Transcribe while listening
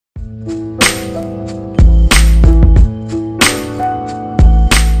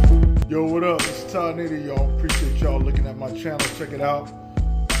later, y'all. Appreciate y'all looking at my channel. Check it out.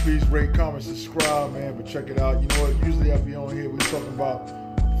 Please rate, comment, subscribe, man. But check it out. You know what? Usually I be on here. We talking about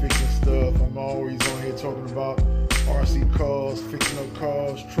fixing stuff. I'm always on here talking about RC cars, fixing up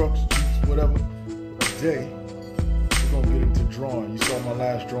cars, trucks, jeeps, whatever. Today, we're gonna get into drawing. You saw my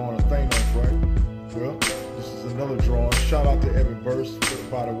last drawing of Thanos, right? Well, this is another drawing. Shout out to Evan Burst,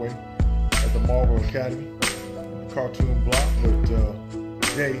 by the way, at the Marvel Academy, cartoon block. But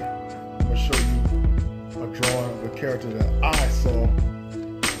today, I'm gonna show you a drawing of a character that I saw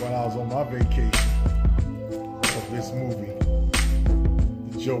when I was on my vacation of this movie,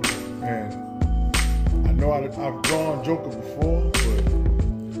 The Joker. And I know I've drawn Joker before, but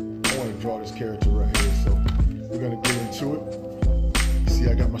I want to draw this character right here. So we're gonna get into it. You see,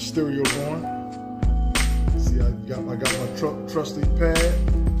 I got my stereo going. See, I got my trusty pad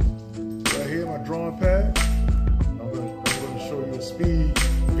right here, my drawing pad. I'm gonna show you a speed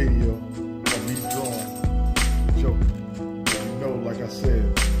video of me drawing the Joker. You know, like I said,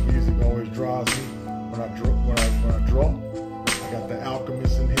 music always drives me when I draw. I got the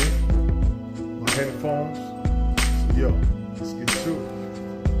Alchemist in here, my headphones. So yo, let's get to it.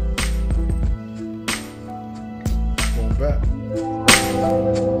 Going back.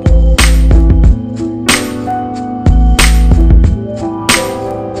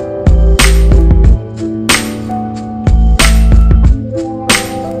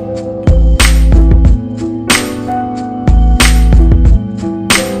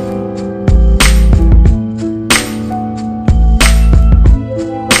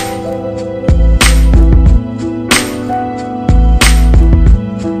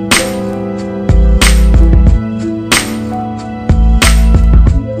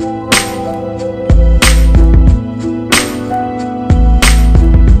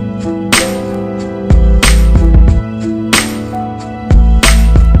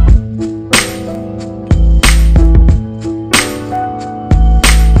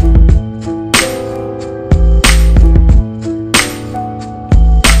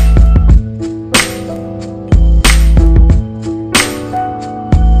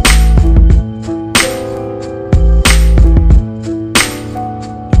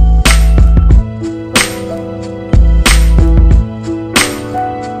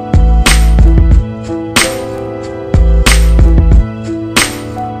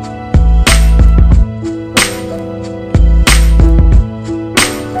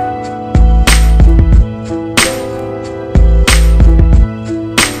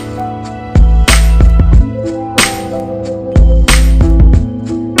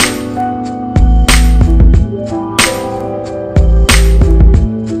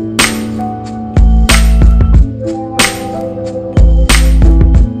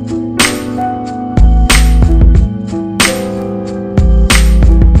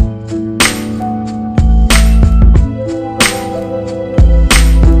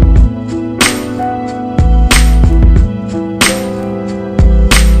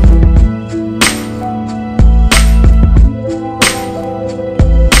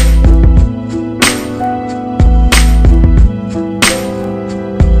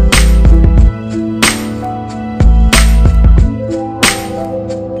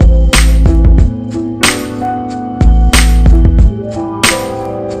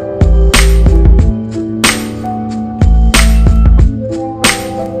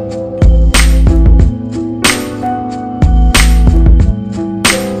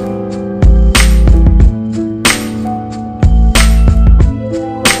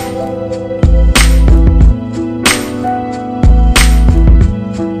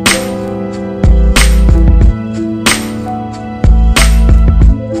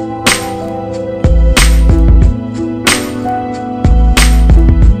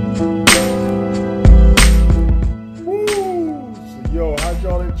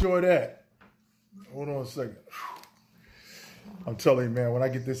 Enjoy that. Hold on a second. I'm telling you, man, when I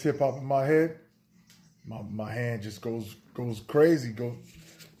get this hip hop in my head, my hand just goes crazy. But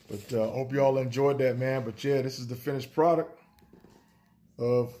hope y'all enjoyed that, man. But yeah, this is the finished product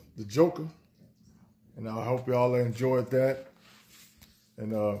of the Joker, and I hope y'all enjoyed that.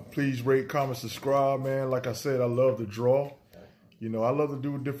 And please rate, comment, subscribe, man. Like I said, I love to draw. You know, I love to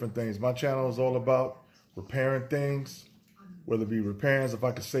do different things. My channel is all about repairing things. Whether it be repairs, if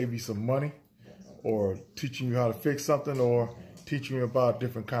I could save you some money, or teaching you how to fix something, or teaching you about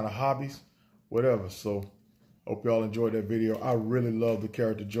different kind of hobbies, whatever. So, hope y'all enjoyed that video. I really love the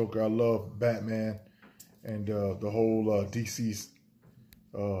character Joker. I love Batman and the whole DC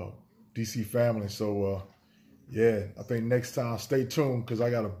family. So, yeah, I think next time, stay tuned, because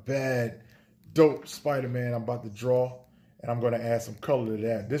I got a bad, dope Spider-Man I'm about to draw. and I'm going to add some color to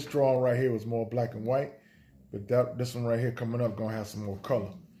that. This drawing right here was more black and white, but this one right here coming up going to have some more color.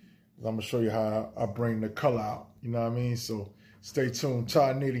 I'm going to show you how I bring the color out. You know what I mean? So stay tuned.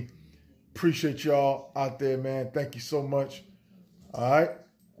 Ty Nitty. Appreciate y'all out there, man. Thank you so much. All right.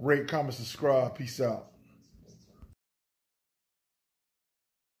 Rate, comment, subscribe. Peace out.